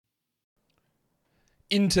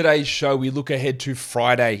In today's show, we look ahead to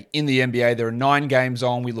Friday in the NBA. There are 9 games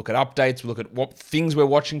on. We look at updates, we look at what things we're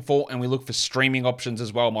watching for, and we look for streaming options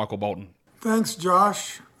as well, Michael Bolton. Thanks,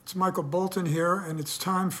 Josh. It's Michael Bolton here, and it's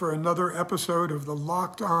time for another episode of the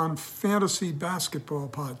Locked On Fantasy Basketball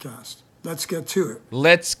Podcast. Let's get to it.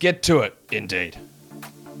 Let's get to it, indeed.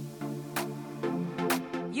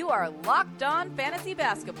 You are Locked On Fantasy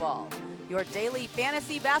Basketball, your daily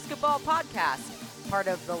fantasy basketball podcast, part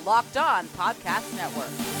of the Locked On Podcast Network.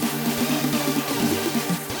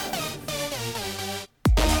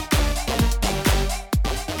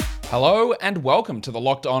 Hello and welcome to the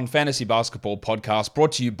Locked On Fantasy Basketball Podcast,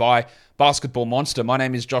 brought to you by Basketball Monster. My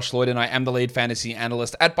name is Josh Lloyd and I am the lead fantasy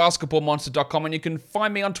analyst at basketballmonster.com, and you can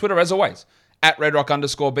find me on Twitter as always at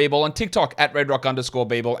redrock_bball, on TikTok at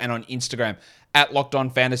redrock_bball, and on Instagram at Locked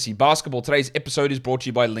On Fantasy Basketball. Today's episode is brought to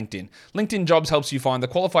you by LinkedIn. LinkedIn Jobs helps you find the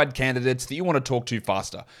qualified candidates that you want to talk to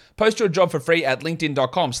faster. Post your job for free at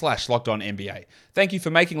linkedin.com/LockedOnNBA. Thank you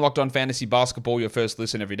for making Locked On Fantasy Basketball your first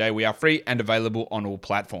listen every day. We are free and available on all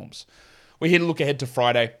platforms. We're here to look ahead to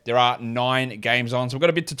Friday. There are 9 games on, so we've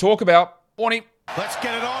got a bit to talk about. Warning. Let's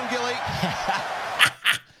get it on, Gilly.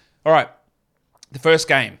 All right. The first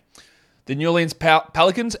game. The New Orleans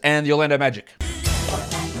Pelicans and the Orlando Magic.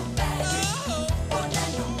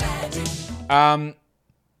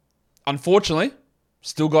 Unfortunately,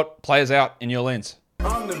 still got players out in New Orleans.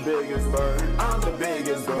 I'm the biggest bird. I'm the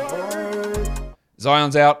biggest bird.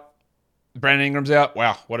 Zion's out. Brandon Ingram's out.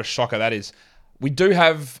 Wow, what a shocker that is. We do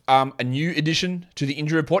have a new addition to the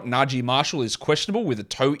injury report. Najee Marshall is questionable with a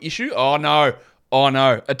toe issue. Oh no,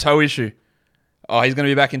 a toe issue. Oh, he's going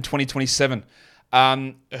to be back in 2027.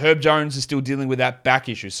 Herb Jones is still dealing with that back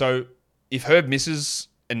issue. So if Herb misses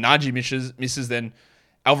and Najee misses, then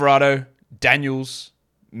Alvarado, Daniels,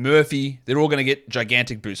 Murphy, they're all going to get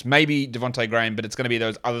gigantic boosts. Maybe Devontae Graham, but it's going to be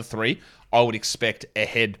those other 3 I would expect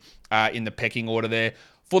ahead in the pecking order there.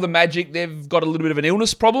 For the Magic, they've got a little bit of an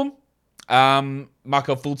illness problem.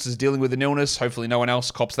 Markel Fultz is dealing with an illness. Hopefully no one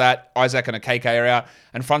else cops that. Isaac and Akeke are out.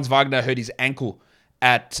 And Franz Wagner hurt his ankle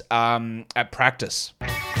at practice.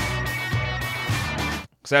 Because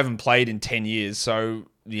they haven't played in 10 years, so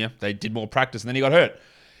yeah, they did more practice and then he got hurt.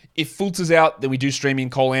 If Fultz is out, then we do stream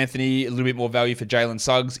in Cole Anthony, a little bit more value for Jalen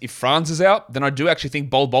Suggs. If Franz is out, then I do actually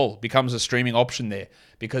think Bol becomes a streaming option there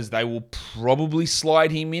because they will probably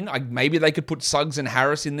slide him in. Maybe they could put Suggs and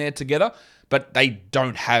Harris in there together, but they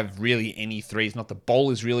don't have really any threes. Not that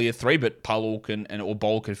Bol is really a 3, but Paul or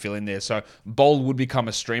Bol can fill in there. So Bol would become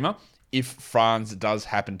a streamer if Franz does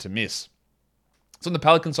happen to miss. So on the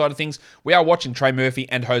Pelican side of things, we are watching Trey Murphy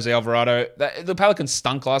and Jose Alvarado. The Pelicans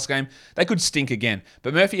stunk last game. They could stink again.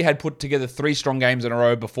 But Murphy had put together 3 strong games in a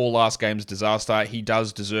row before last game's disaster. He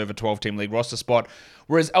does deserve a 12-team league roster spot.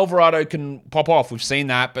 Whereas Alvarado can pop off. We've seen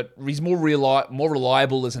that. But he's more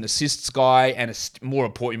reliable as an assists guy and more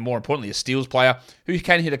importantly, a steals player who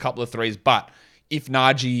can hit a couple of threes. But if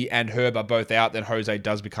Najee and Herb are both out, then Jose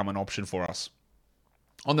does become an option for us.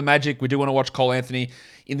 On the Magic, we do want to watch Cole Anthony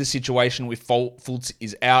in the situation with Fultz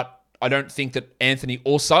is out. I don't think that Anthony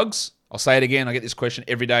or Suggs, I'll say it again, I get this question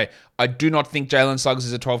every day. I do not think Jalen Suggs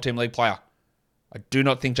is a 12-team league player.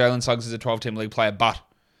 But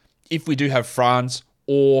if we do have Franz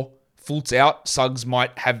or Fultz out, Suggs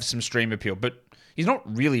might have some stream appeal. But he's not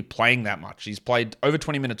really playing that much. He's played over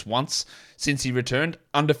 20 minutes once since he returned,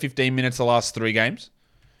 under 15 minutes the last 3 games.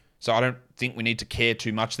 So I don't think we need to care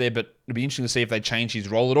too much there, but it'll be interesting to see if they change his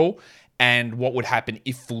role at all and what would happen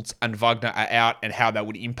if Fultz and Wagner are out and how that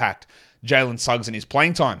would impact Jalen Suggs and his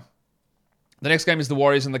playing time. The next game is the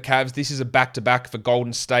Warriors and the Cavs. This is a back-to-back for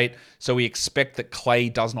Golden State, so we expect that Clay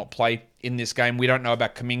does not play in this game. We don't know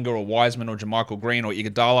about Kuminga or Wiseman or JaMychal Green or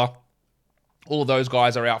Iguodala. All of those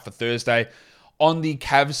guys are out for Thursday. On the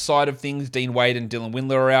Cavs side of things, Dean Wade and Dylan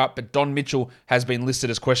Windler are out, but Don Mitchell has been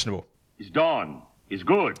listed as questionable. He's done. He's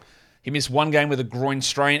good. He missed 1 game with a groin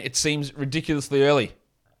strain. It seems ridiculously early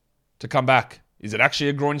to come back. Is it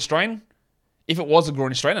actually a groin strain? If it was a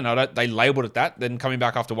groin strain, and they labeled it that, then coming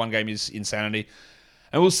back after 1 game is insanity.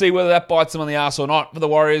 And we'll see whether that bites them on the ass or not. For the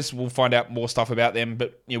Warriors, we'll find out more stuff about them.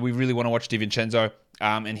 But we really want to watch DiVincenzo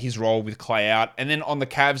and his role with Clay out. And then on the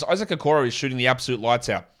Cavs, Isaac Okoro is shooting the absolute lights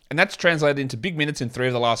out. And that's translated into big minutes in 3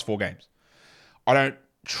 of the last 4 games. I don't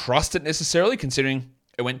trust it necessarily, considering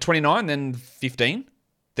it went 29, then 15.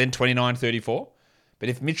 Then 29, 34. But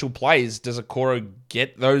if Mitchell plays, does Okoro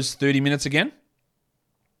get those 30 minutes again?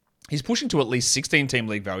 He's pushing to at least 16-team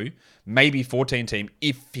league value, maybe 14-team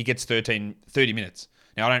if he gets 30 minutes.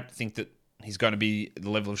 Now, I don't think that he's going to be the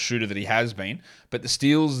level of shooter that he has been. But the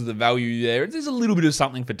steals, the value there's a little bit of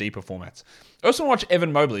something for deeper formats. I also want to watch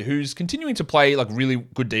Evan Mobley, who's continuing to play like really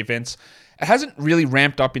good defense. It hasn't really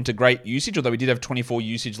ramped up into great usage, although we did have 24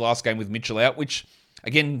 usage last game with Mitchell out, which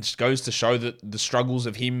again just goes to show that the struggles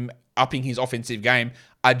of him upping his offensive game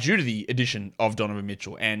are due to the addition of Donovan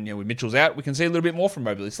Mitchell. And with Mitchell's out, we can see a little bit more from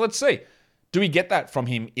Mobley. So let's see. Do we get that from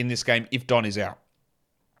him in this game if Don is out?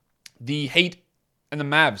 The Heat and the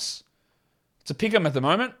Mavs. It's a pick 'em at the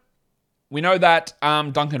moment. We know that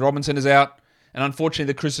Duncan Robinson is out. And unfortunately,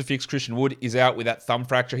 the crucifix Christian Wood is out with that thumb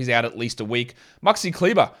fracture. He's out at least a week. Maxi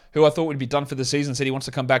Kleber, who I thought would be done for the season, said he wants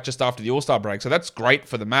to come back just after the All-Star break. So that's great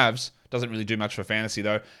for the Mavs. Doesn't really do much for fantasy,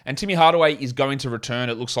 though. And Timmy Hardaway is going to return.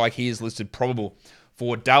 It looks like he is listed probable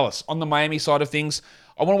for Dallas. On the Miami side of things,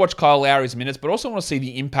 I want to watch Kyle Lowry's minutes, but also want to see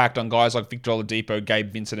the impact on guys like Victor Oladipo,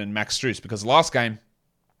 Gabe Vincent, and Max Strus. Because last game,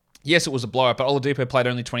 yes, it was a blowout, but Oladipo played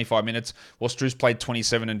only 25 minutes, while Strus played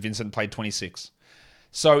 27 and Vincent played 26.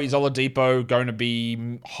 So is Oladipo going to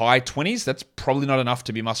be high 20s? That's probably not enough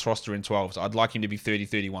to be must roster in 12s. I'd like him to be 30,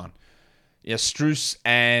 31. Yeah, Strus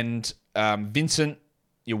and Vincent,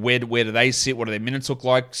 where do they sit? What do their minutes look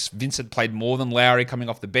like? Vincent played more than Lowry coming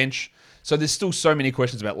off the bench. So there's still so many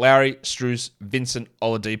questions about Lowry, Strus, Vincent,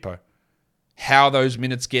 Oladipo. How those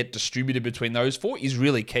minutes get distributed between those four is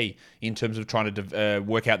really key in terms of trying to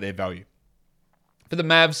work out their value. For the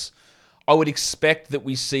Mavs, I would expect that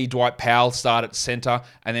we see Dwight Powell start at center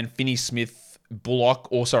and then Finney-Smith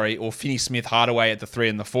Finney-Smith Hardaway at the 3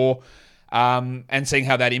 and the 4, and seeing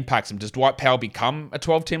how that impacts him. Does Dwight Powell become a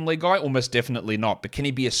 12-team league guy? Almost definitely not. But can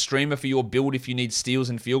he be a streamer for your build if you need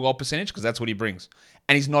steals and field goal percentage? Because that's what he brings.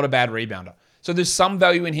 And he's not a bad rebounder. So there's some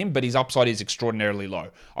value in him, but his upside is extraordinarily low.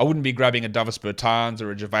 I wouldn't be grabbing a Davis Bertans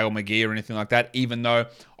or a JaVale McGee or anything like that, even though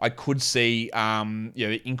I could see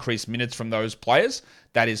increased minutes from those players.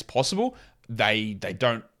 That is possible. They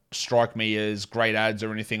don't strike me as great ads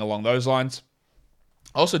or anything along those lines.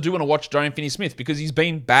 I also do want to watch Dorian Finney-Smith because he's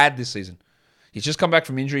been bad this season. He's just come back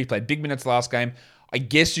from injury. He played big minutes last game. I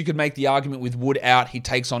guess you could make the argument with Wood out, he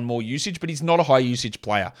takes on more usage, but he's not a high usage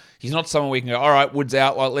player. He's not someone we can go, all right, Wood's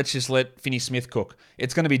out, let's just let Finney-Smith cook.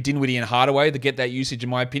 It's going to be Dinwiddie and Hardaway that get that usage, in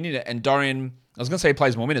my opinion. And Dorian, I was going to say he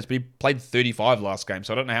plays more minutes, but he played 35 last game,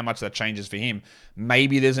 so I don't know how much that changes for him.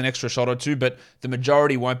 Maybe there's an extra shot or two, but the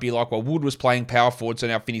majority won't be like, well, Wood was playing power forward, so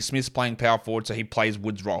now Finney-Smith's playing power forward, so he plays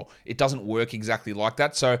Wood's role. It doesn't work exactly like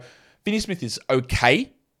that. So Finney-Smith is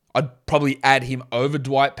okay. I'd probably add him over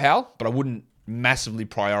Dwight Powell, but I wouldn't massively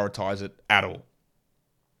prioritize it at all.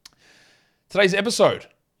 Today's episode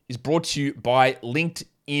is brought to you by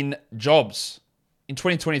LinkedIn Jobs. In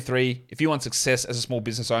 2023, if you want success as a small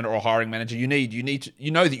business owner or hiring manager, you know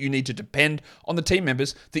that you need to depend on the team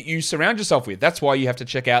members that you surround yourself with. That's why you have to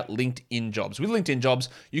check out LinkedIn Jobs. With LinkedIn Jobs,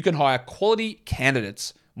 you can hire quality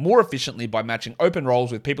candidates more efficiently by matching open roles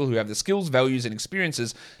with people who have the skills, values, and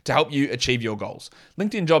experiences to help you achieve your goals.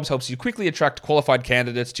 LinkedIn Jobs helps you quickly attract qualified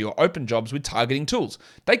candidates to your open jobs with targeting tools.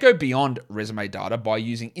 They go beyond resume data by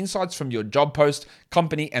using insights from your job post,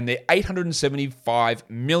 company, and their 875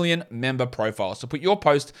 million member profiles to put your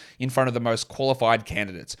post in front of the most qualified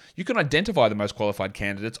candidates. You can identify the most qualified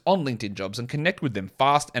candidates on LinkedIn Jobs and connect with them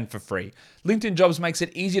fast and for free. LinkedIn Jobs makes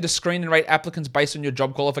it easier to screen and rate applicants based on your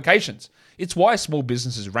job qualifications. It's why small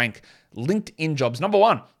businesses rank LinkedIn Jobs number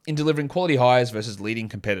 1 in delivering quality hires versus leading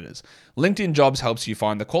competitors. LinkedIn Jobs helps you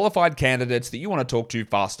find the qualified candidates that you want to talk to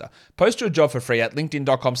faster. Post your job for free at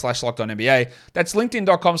linkedin.com/LockedOnNBA. That's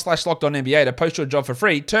linkedin.com/LockedOnNBA to post your job for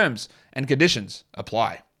free. Terms and conditions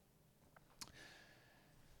apply.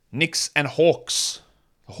 Knicks and Hawks.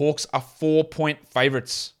 The Hawks are 4-point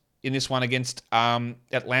favorites in this one against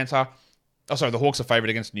Atlanta. Oh, sorry, the Hawks are favored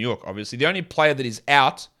against New York, obviously. The only player that is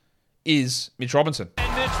out is Mitch Robinson.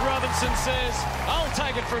 And Mitch Robinson says, I'll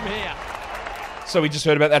take it from here. So we just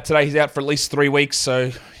heard about that today. He's out for at least 3 weeks.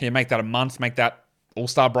 So make that a month. Make that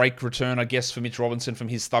All-Star break return, I guess, for Mitch Robinson from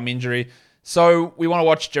his thumb injury. So we want to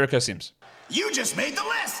watch Jericho Sims. You just made the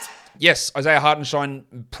list. Yes, Isaiah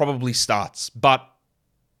Hartenstein probably starts, but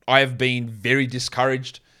I have been very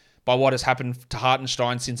discouraged by what has happened to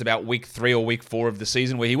Hartenstein since about week 3 or week 4 of the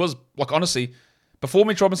season, where he was, honestly, before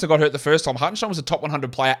Mitch Robinson got hurt the first time, Hartenstein was a top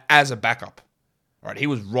 100 player as a backup. All right, he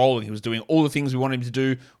was rolling. He was doing all the things we wanted him to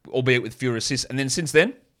do, albeit with fewer assists. And then since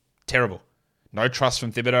then, terrible. No trust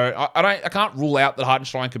from Thibodeau. I can't rule out that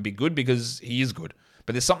Hartenstein could be good because he is good.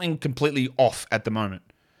 But there's something completely off at the moment.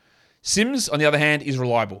 Sims, on the other hand, is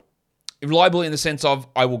reliable. Reliable in the sense of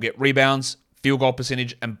I will get rebounds, field goal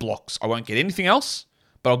percentage, and blocks. I won't get anything else,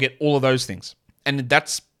 but I'll get all of those things. And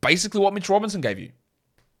that's basically what Mitch Robinson gave you.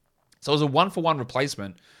 So as a 1-for-1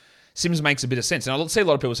 replacement, Sims makes a bit of sense. And I see a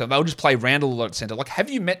lot of people say they'll just play Randall a lot at centre. Like, have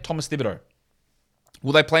you met Thomas Thibodeau?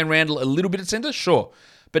 Will they play Randall a little bit at centre? Sure.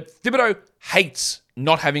 But Thibodeau hates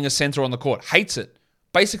not having a centre on the court. Hates it.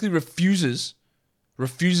 Basically refuses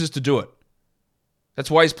to do it. That's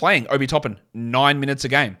why he's playing Obi Toppin 9 minutes a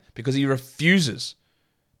game, because he refuses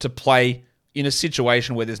to play in a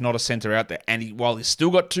situation where there's not a centre out there. And while he's still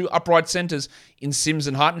got 2 upright centres in Sims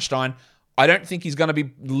and Hartenstein, I don't think he's going to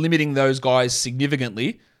be limiting those guys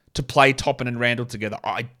significantly to play Toppin and Randall together.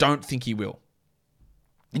 I don't think he will.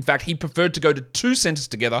 In fact, he preferred to go to 2 centres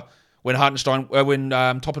together when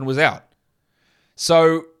Toppin was out.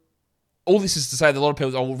 So all this is to say that a lot of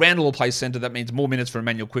people say, oh, well, Randall will play centre. That means more minutes for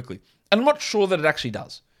Emmanuel Quickley. And I'm not sure that it actually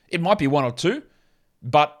does. It might be 1 or 2.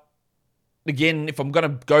 But again, if I'm going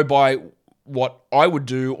to go by what I would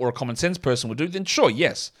do or a common sense person would do, then sure,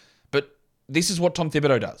 yes. But this is what Tom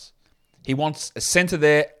Thibodeau does. He wants a centre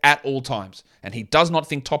there at all times. And he does not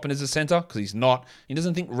think Toppin is a centre because he's not. He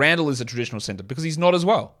doesn't think Randall is a traditional centre because he's not as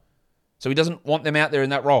well. So he doesn't want them out there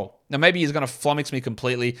in that role. Now, maybe he's going to flummox me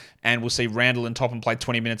completely and we'll see Randall and Toppin play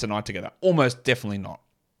 20 minutes a night together. Almost definitely not.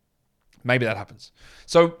 Maybe that happens.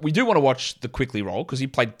 So we do want to watch the Quickley role because he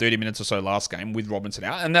played 30 minutes or so last game with Robinson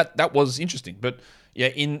out, and that was interesting. But yeah,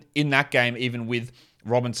 in that game, even with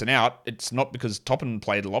Robinson out, it's not because Toppin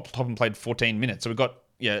played a lot. Toppin played 14 minutes. So we got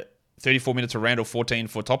 34 minutes for Randall, 14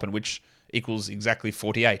 for Toppin, which equals exactly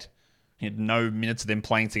 48. He had no minutes of them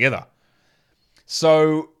playing together.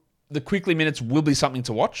 So the Quickley minutes will be something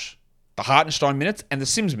to watch. The Hartenstein minutes and the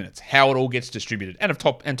Sims minutes, how it all gets distributed, and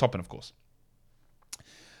Toppin, of course.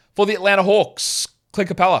 For the Atlanta Hawks, Clint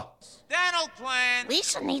Capella. Dental plan.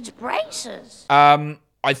 Lisa needs braces.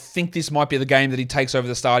 I think this might be the game that he takes over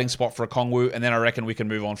the starting spot for Okongwu, and then I reckon we can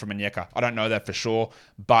move on from Onyeka. I don't know that for sure,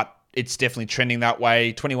 but it's definitely trending that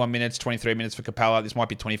way. 21 minutes, 23 minutes for Capella. This might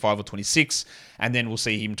be 25 or 26, and then we'll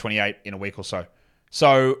see him 28 in a week or so.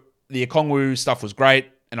 So the Okongwu stuff was great,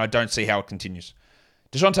 and I don't see how it continues.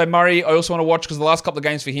 DeJounte Murray, I also want to watch because the last couple of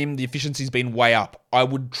games for him, the efficiency's been way up. I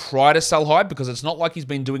would try to sell high because it's not like he's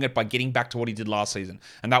been doing it by getting back to what he did last season.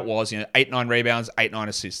 And that was, 8-9 rebounds, 8-9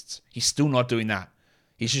 assists. He's still not doing that.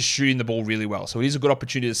 He's just shooting the ball really well. So it is a good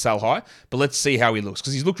opportunity to sell high, but let's see how he looks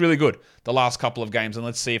because he's looked really good the last couple of games, and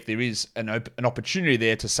let's see if there is an opportunity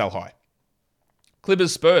there to sell high.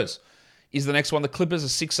 Clippers Spurs is the next one. The Clippers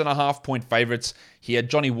are 6.5 point favorites here.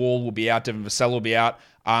 Johnny Wall will be out. Devin Vassell will be out.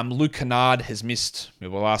 Luke Kennard has missed the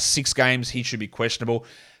last 6 games. He should be questionable.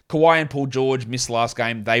 Kawhi and Paul George missed last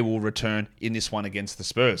game. They will return in this one against the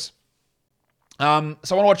Spurs. So I want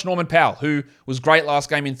to watch Norman Powell, who was great last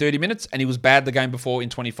game in 30 minutes, and he was bad the game before in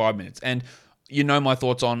 25 minutes. And you know my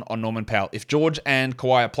thoughts on Norman Powell. If George and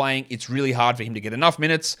Kawhi are playing, it's really hard for him to get enough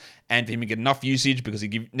minutes and for him to get enough usage because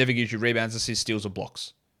he never gives you rebounds, assists, steals, or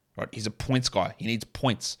blocks. Right? He's a points guy. He needs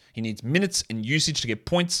points. He needs minutes and usage to get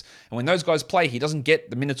points. And when those guys play, he doesn't get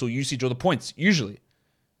the minutes or usage or the points, usually.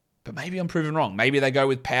 But maybe I'm proven wrong. Maybe they go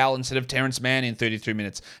with Powell instead of Terrence Mann in 33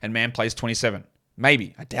 minutes and Mann plays 27.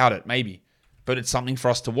 Maybe. I doubt it. Maybe. But it's something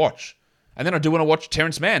for us to watch. And then I do want to watch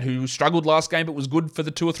Terrence Mann, who struggled last game but was good for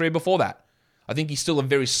the 2 or 3 before that. I think he's still a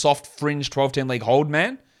very soft fringe 12-team league hold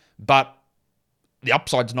man, but the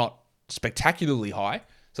upside's not spectacularly high,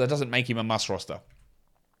 so that doesn't make him a must roster.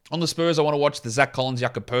 On the Spurs, I want to watch the Zach Collins,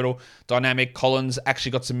 Jakob Poeltl dynamic. Collins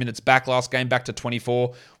actually got some minutes back last game, back to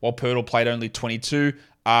 24, while Poeltl played only 22.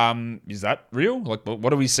 Is that real? Like,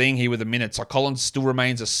 what are we seeing here with the minutes? Like, Collins still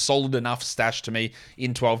remains a solid enough stash to me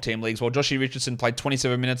in 12-team leagues, while Joshie Richardson played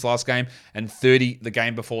 27 minutes last game and 30 the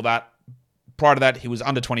game before that. Prior to that, he was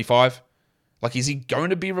under 25. Like, is he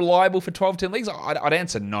going to be reliable for 12-team leagues? I'd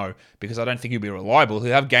answer no, because I don't think he'll be reliable.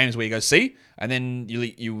 He'll have games where you go, see, and then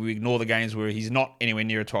you ignore the games where he's not anywhere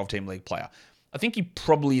near a 12-team league player. I think he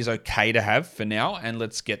probably is okay to have for now, and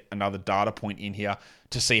let's get another data point in here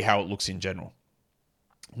to see how it looks in general.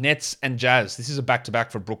 Nets and Jazz. This is a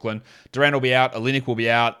back-to-back for Brooklyn. Durant will be out. Olynyk will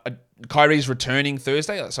be out. Kyrie's returning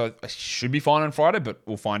Thursday, so I should be fine on Friday, but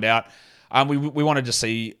we'll find out. We want to just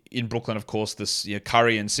see in Brooklyn, of course, this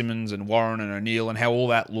Curry and Simmons and Warren and O'Neal and how all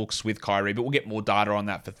that looks with Kyrie, but we'll get more data on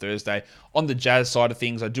that for Thursday. On the Jazz side of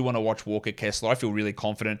things, I do want to watch Walker Kessler. I feel really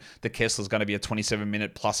confident that Kessler's going to be a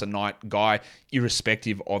 27-minute plus a night guy,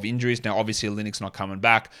 irrespective of injuries. Now, obviously, Olynyk's not coming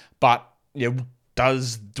back, but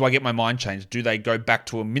do I get my mind changed? Do they go back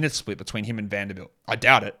to a minute split between him and Vanderbilt? I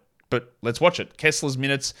doubt it, but let's watch it. Kessler's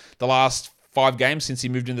minutes the last 5 games since he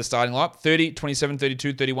moved into the starting lineup, 30, 27,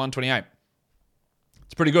 32, 31, 28.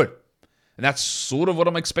 It's pretty good. And that's sort of what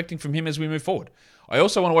I'm expecting from him as we move forward. I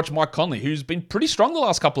also want to watch Mike Conley, who's been pretty strong the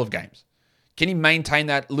last couple of games. Can he maintain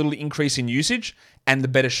that little increase in usage and the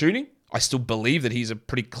better shooting? I still believe that he's a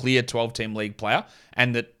pretty clear 12-team league player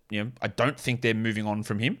and that I don't think they're moving on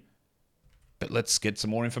from him. But let's get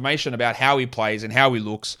some more information about how he plays and how he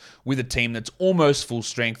looks with a team that's almost full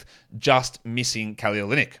strength, just missing Kelly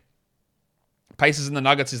Olynyk. Pacers and the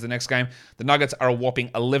Nuggets is the next game. The Nuggets are a whopping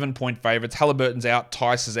 11-point favorites. Halliburton's out,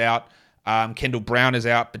 Tice is out, Kendall Brown is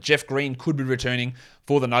out, but Jeff Green could be returning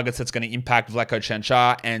for the Nuggets. That's going to impact Vlatko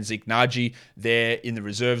Čančar and Zeke Naji there in the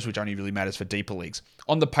reserves, which only really matters for deeper leagues.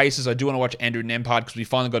 On the Pacers, I do want to watch Andrew Nembhard because we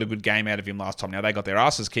finally got a good game out of him last time. Now, they got their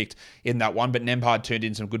asses kicked in that one, but Nembhard turned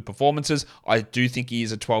in some good performances. I do think he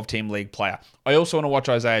is a 12-team league player. I also want to watch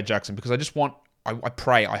Isaiah Jackson because I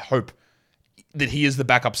pray, I hope that he is the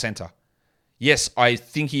backup center. Yes, I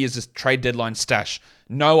think he is a trade deadline stash.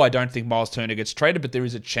 No, I don't think Miles Turner gets traded, but there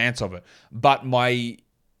is a chance of it. But my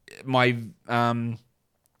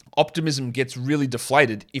optimism gets really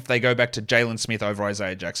deflated if they go back to Jalen Smith over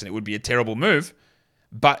Isaiah Jackson. It would be a terrible move,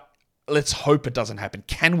 but let's hope it doesn't happen.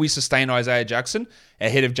 Can we sustain Isaiah Jackson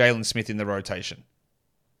ahead of Jalen Smith in the rotation?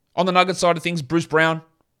 On the Nuggets side of things, Bruce Brown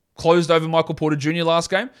closed over Michael Porter Jr.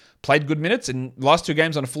 last game, played good minutes, and last 2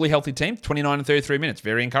 games on a fully healthy team, 29 and 33 minutes.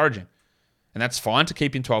 Very encouraging. And that's fine to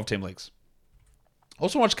keep in 12-team leagues.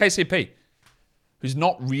 Also watch KCP, who's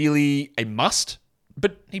not really a must,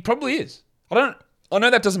 but he probably is. I know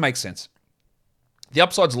that doesn't make sense. The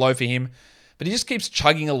upside's low for him, but he just keeps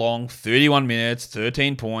chugging along. 31 minutes,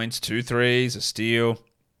 13 points, 2 threes, a steal,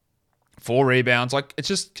 4 rebounds. It's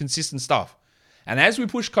just consistent stuff. And as we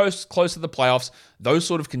push close to the playoffs, those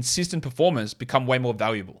sort of consistent performers become way more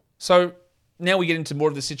valuable. So now we get into more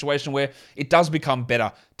of the situation where it does become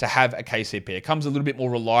better to have a KCP. It becomes a little bit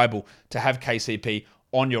more reliable to have KCP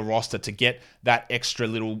on your roster to get that extra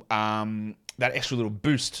little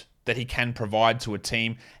boost that he can provide to a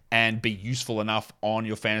team and be useful enough on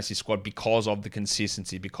your fantasy squad because of the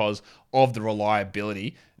consistency, because of the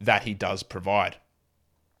reliability that he does provide.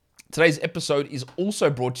 Today's episode is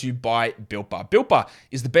also brought to you by Built Bar. Built Bar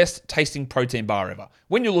is the best tasting protein bar ever.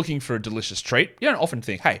 When you're looking for a delicious treat, you don't often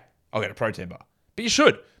think, hey, I'll get a protein bar. But you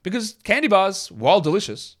should, because candy bars, while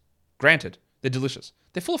delicious, granted, they're delicious.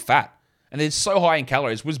 They're full of fat, and they're so high in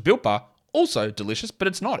calories. Was Built Bar also delicious, but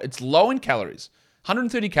it's not. It's low in calories.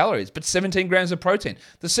 130 calories, but 17 grams of protein.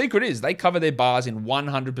 The secret is they cover their bars in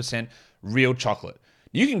 100% real chocolate.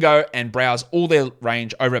 You can go and browse all their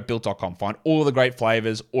range over at Built.com. Find all the great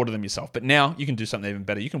flavors, order them yourself. But now you can do something even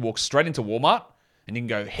better. You can walk straight into Walmart, and you can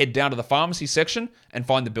go head down to the pharmacy section and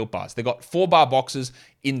find the Built Bars. They've got 4-bar boxes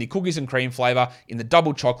in the cookies and cream flavor, in the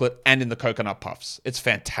double chocolate, and in the coconut puffs. It's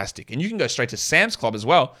fantastic. And you can go straight to Sam's Club as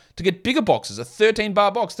well to get bigger boxes, a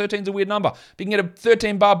 13-bar box. 13 is a weird number. But you can get a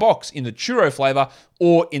 13-bar box in the churro flavor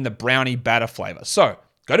or in the brownie batter flavor. So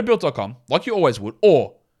go to Built.com like you always would,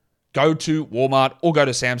 or go to Walmart or go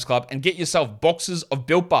to Sam's Club and get yourself boxes of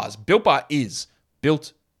Built Bars. Built Bar is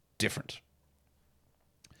built different.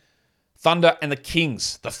 Thunder and the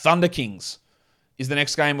Kings. The Thunder Kings is the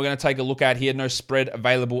next game we're going to take a look at here. No spread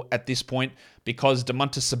available at this point because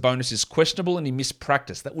Domantas Sabonis is questionable and he missed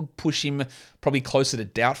practice. That would push him probably closer to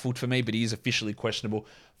doubtful for me, but he is officially questionable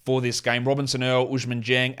for this game. Robinson Earl, Usman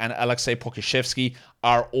Jang, and Alexei Pokusevski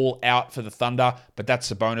are all out for the Thunder, but that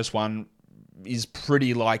Sabonis one is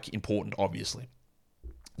pretty important, obviously.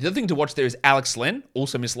 The other thing to watch there is Alex Len,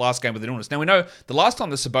 also missed last game with an illness. Now, we know the last time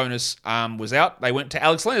the Sabonis was out, they went to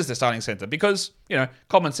Alex Len as their starting center because,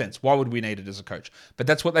 common sense. Why would we need it as a coach? But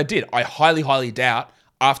that's what they did. I highly, highly doubt,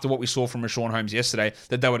 after what we saw from Rashawn Holmes yesterday,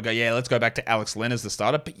 that they would go, yeah, let's go back to Alex Len as the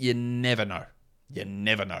starter. But you never know. You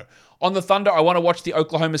never know. On the Thunder, I want to watch the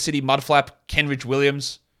Oklahoma City mudflap, Kenrich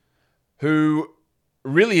Williams, who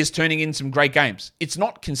really is turning in some great games. It's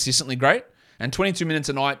not consistently great. And 22 minutes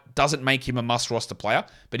a night doesn't make him a must-roster player.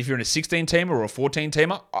 But if you're in a 16-teamer or a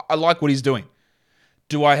 14-teamer, I like what he's doing.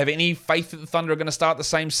 Do I have any faith that the Thunder are going to start the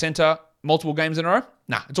same center multiple games in a row?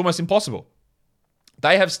 Nah, it's almost impossible.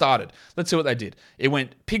 They have started. Let's see what they did. It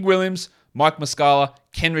went Pig Williams, Mike Muscala,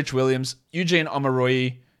 Kenrich Williams, Eugene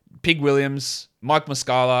Omoruyi, Pig Williams, Mike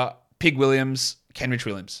Muscala, Pig Williams, Kenrich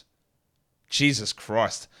Williams. Jesus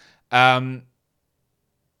Christ. Yeah,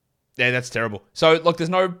 that's terrible. So, there's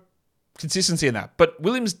no consistency in that. But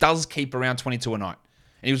Williams does keep around 22 a night.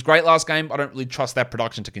 And he was great last game. I don't really trust that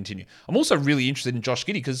production to continue. I'm also really interested in Josh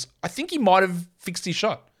Giddey because I think he might have fixed his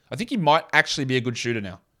shot. I think he might actually be a good shooter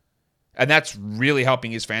now. And that's really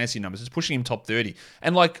helping his fantasy numbers. It's pushing him top 30.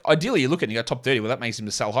 And ideally you look at it and you go top 30. Well, that makes him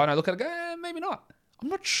a sell high. And I look at it and go, maybe not. I'm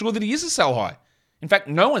not sure that he is a sell high. In fact,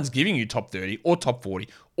 no one's giving you top 30 or top 40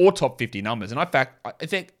 or top 50 numbers. And I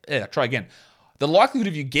think, try again. The likelihood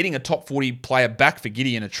of you getting a top 40 player back for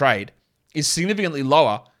Giddey in a trade is significantly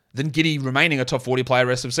lower than Giddey remaining a top 40 player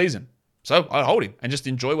rest of season. So I'd hold him and just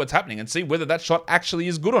enjoy what's happening and see whether that shot actually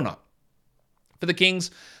is good or not. For the Kings,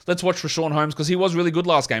 let's watch Richaun Holmes because he was really good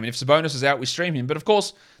last game. And if Sabonis is out, we stream him. But of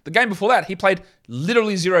course, the game before that, he played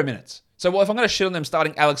literally 0 minutes. So if I'm going to shit on them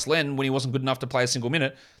starting Alex Len when he wasn't good enough to play a single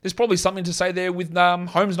minute, there's probably something to say there with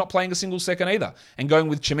Holmes not playing a single second either. And going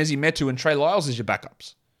with Chimezie Metu and Trey Lyles as your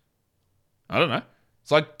backups. I don't know.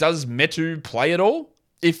 It's like, does Metu play at all?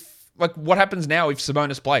 What happens now if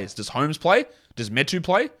Sabonis plays? Does Holmes play? Does Metu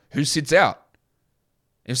play? Who sits out?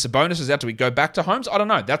 If Sabonis is out, do we go back to Holmes? I don't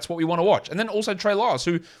know. That's what we want to watch. And then also Trey Lyles,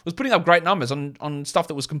 who was putting up great numbers on stuff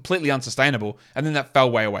that was completely unsustainable, and then that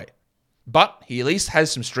fell way away. But he at least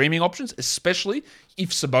has some streaming options, especially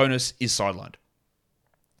if Sabonis is sidelined.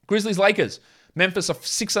 Grizzlies-Lakers. Memphis are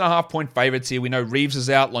 6.5-point favorites here. We know Reeves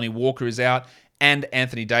is out, Lonnie Walker is out, and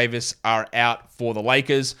Anthony Davis are out for the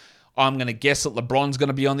Lakers. I'm going to guess that LeBron's going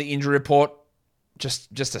to be on the injury report. Just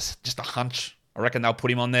a hunch. I reckon they'll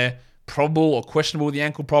put him on there. Probable or questionable with the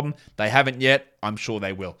ankle problem. They haven't yet. I'm sure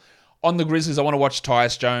they will. On the Grizzlies, I want to watch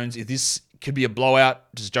Tyus Jones. If this could be a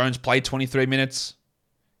blowout, does Jones play 23 minutes?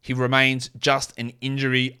 He remains just an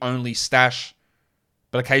injury-only stash.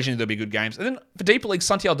 But occasionally there'll be good games. And then for deeper league,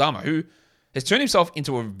 Santi Aldama, who has turned himself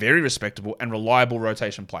into a very respectable and reliable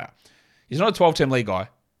rotation player. He's not a 12-team league guy.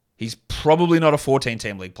 He's probably not a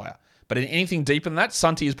 14-team league player. But in anything deeper than that,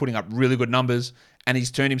 Santi is putting up really good numbers, and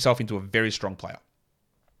he's turned himself into a very strong player.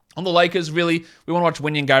 On the Lakers, really, we want to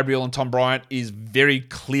watch Wenyen Gabriel and Tom Bryant. It is very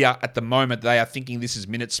clear at the moment they are thinking this is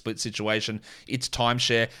minute split situation. It's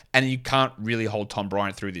timeshare, and you can't really hold Tom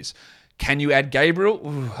Bryant through this. Can you add Gabriel?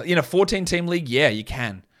 In a 14-team league, yeah, you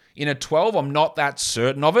can. In a 12, I'm not that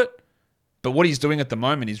certain of it. But what he's doing at the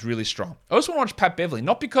moment is really strong. I also want to watch Pat Beverley,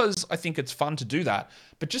 not because I think it's fun to do that,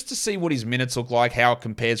 but just to see what his minutes look like, how it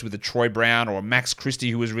compares with a Troy Brown or a Max Christie,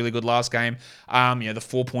 who was really good last game. The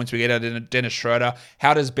 4 points we get out of Dennis Schroeder.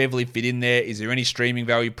 How does Beverley fit in there? Is there any streaming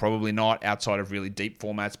value? Probably not, outside of really deep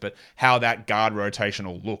formats, but how that guard rotation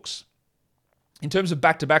all looks. In terms of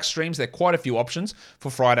back-to-back streams, there are quite a few options for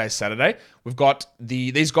Friday, Saturday. We've got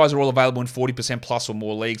these guys are all available in 40% plus or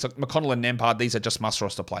more leagues. Like McConnell and Nembhard, these are just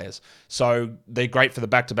must-roster players. So they're great for the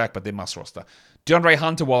back-to-back, but they're must-roster. DeAndre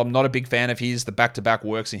Hunter, while I'm not a big fan of his, the back-to-back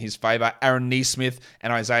works in his favor. Aaron Nesmith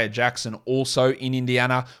and Isaiah Jackson also in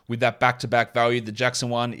Indiana with that back-to-back value. The Jackson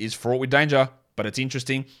one is fraught with danger, but it's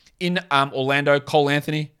interesting. In Orlando, Cole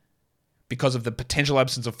Anthony, because of the potential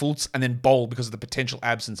absence of Fultz, and then Bol because of the potential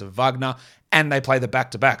absence of Wagner, and they play the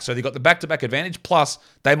back-to-back. So they've got the back-to-back advantage, plus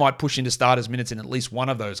they might push into starters minutes in at least one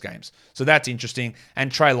of those games. So that's interesting.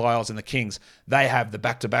 And Trey Lyles and the Kings, they have the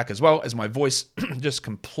back-to-back as well, as my voice just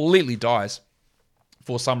completely dies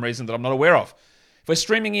for some reason that I'm not aware of. If we're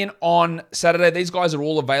streaming in on Saturday, these guys are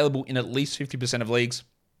all available in at least 50% of leagues.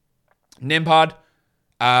 Nembhard,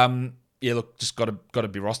 just got to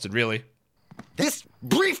be rostered, really. This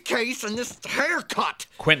briefcase and this haircut.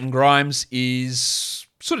 Quentin Grimes is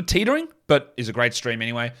sort of teetering, but is a great stream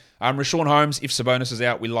anyway. Richaun Holmes, if Sabonis is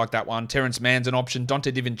out, we like that one. Terrence Mann's an option.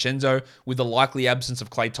 Dante DiVincenzo with the likely absence of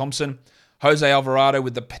Klay Thompson. Jose Alvarado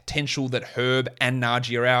with the potential that Herb and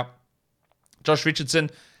Najee are out. Josh Richardson,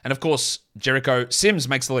 and of course, Jericho Sims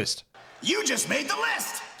makes the list. You just made the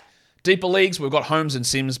list. Deeper leagues, we've got Holmes and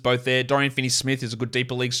Sims both there. Dorian Finney-Smith is a good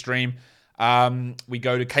deeper league stream. We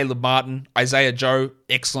go to Caleb Martin, Isaiah Joe,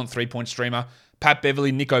 excellent three-point streamer, Pat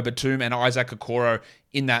Beverley, Nico Batum, and Isaac Okoro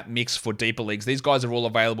in that mix for deeper leagues. These guys are all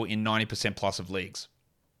available in 90% plus of leagues.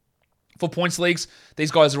 For points leagues, these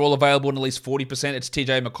guys are all available in at least 40%. It's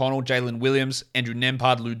TJ McConnell, Jalen Williams, Andrew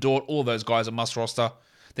Nembhard, Lou Dort. All of those guys are must roster.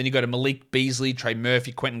 Then you go to Malik Beasley, Trey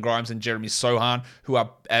Murphy, Quentin Grimes, and Jeremy Sohan, who are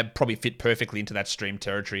probably fit perfectly into that stream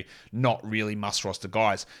territory. Not really must-roster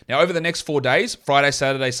guys. Now, over the next 4 days, Friday,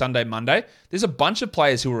 Saturday, Sunday, Monday, there's a bunch of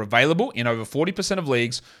players who are available in over 40% of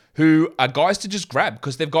leagues who are guys to just grab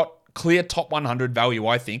because they've got clear top 100 value,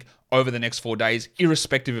 I think, over the next 4 days,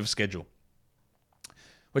 irrespective of schedule.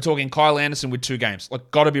 We're talking Kyle Anderson with 2 games.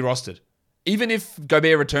 Got to be rostered. Even if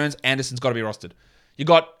Gobert returns, Anderson's got to be rostered. You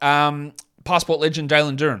got passport legend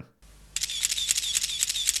Jalen Duren.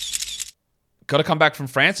 Got to come back from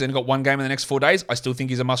France and got 1 game in the next 4 days. I still think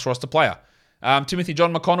he's a must-roster player. Timothy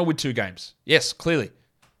John McConnell with 2 games. Yes, clearly.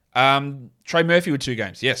 Trey Murphy with 2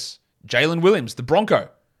 games. Yes. Jalen Williams, the Bronco,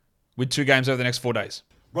 with 2 games over the next 4 days.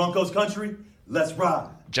 Broncos country, let's ride.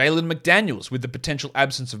 Jalen McDaniels with the potential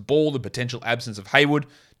absence of Ball, the potential absence of Hayward.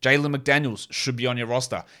 Jalen McDaniels should be on your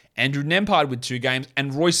roster. Andrew Nembhard with 2 games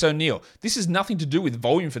and Royce O'Neal. This has nothing to do with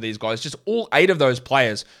volume for these guys. Just all 8 of those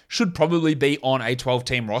players should probably be on a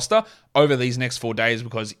 12-team roster over these next 4 days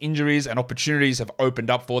because injuries and opportunities have opened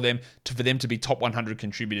up for them to be top 100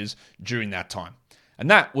 contributors during that time. And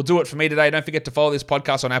that will do it for me today. Don't forget to follow this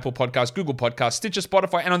podcast on Apple Podcasts, Google Podcasts, Stitcher,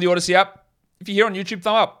 Spotify, and on the Odyssey app. If you're here on YouTube,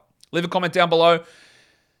 thumb up. Leave a comment down below.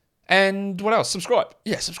 And what else? Subscribe.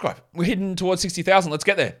 Yeah, subscribe. We're heading towards 60,000. Let's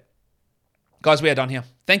get there. Guys, we are done here.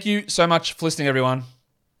 Thank you so much for listening, everyone.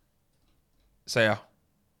 See ya.